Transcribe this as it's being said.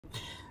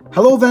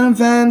Hello Venom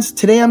fans,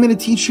 today I'm going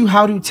to teach you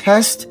how to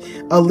test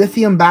a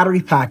lithium battery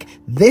pack.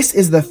 This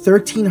is the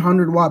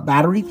 1300 watt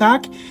battery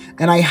pack,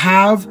 and I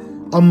have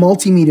a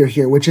multimeter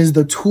here, which is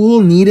the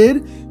tool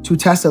needed to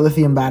test a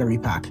lithium battery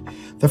pack.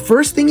 The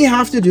first thing you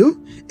have to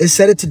do is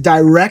set it to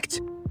direct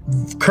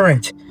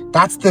current.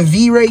 That's the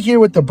V right here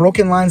with the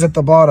broken lines at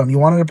the bottom. You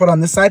want it to put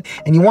on this side,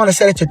 and you want to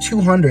set it to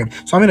 200.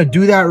 So I'm going to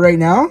do that right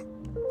now.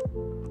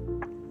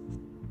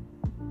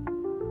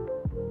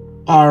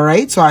 All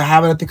right, so I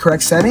have it at the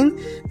correct setting.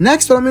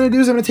 Next, what I'm going to do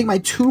is I'm going to take my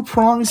two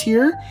prongs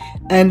here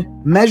and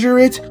measure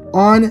it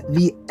on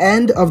the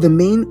end of the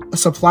main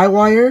supply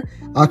wire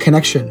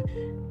connection.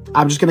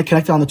 I'm just going to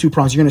connect it on the two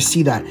prongs. You're going to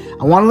see that.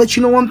 I want to let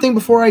you know one thing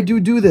before I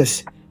do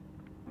this.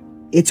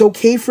 It's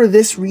okay for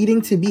this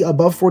reading to be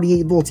above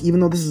 48 volts, even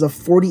though this is a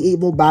 48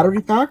 volt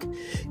battery pack.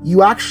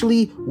 You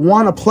actually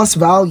want a plus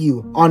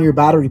value on your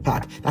battery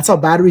pack. That's how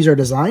batteries are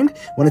designed.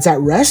 When it's at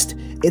rest,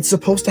 it's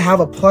supposed to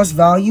have a plus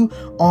value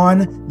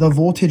on the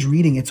voltage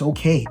reading. It's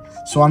okay.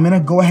 So I'm going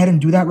to go ahead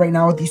and do that right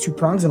now with these two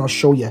prongs, and I'll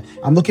show you.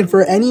 I'm looking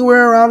for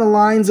anywhere around the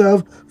lines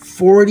of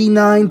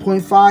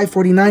 49.5,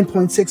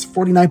 49.6,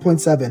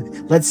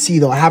 49.7. Let's see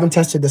though. I haven't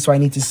tested this, so I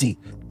need to see.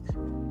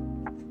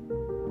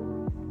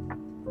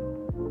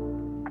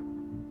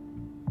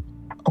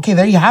 Okay,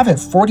 there you have it,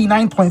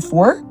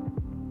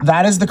 49.4.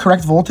 That is the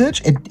correct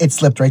voltage. It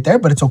slipped right there,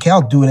 but it's okay.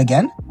 I'll do it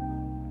again.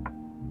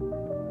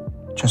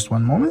 Just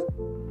one moment.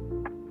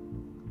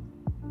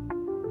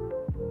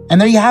 And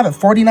there you have it,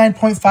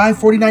 49.5,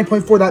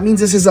 49.4. That means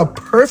this is a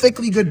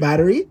perfectly good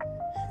battery,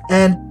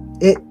 and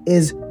it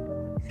is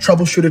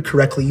troubleshooted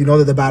correctly. You know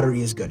that the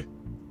battery is good.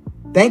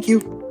 Thank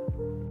you.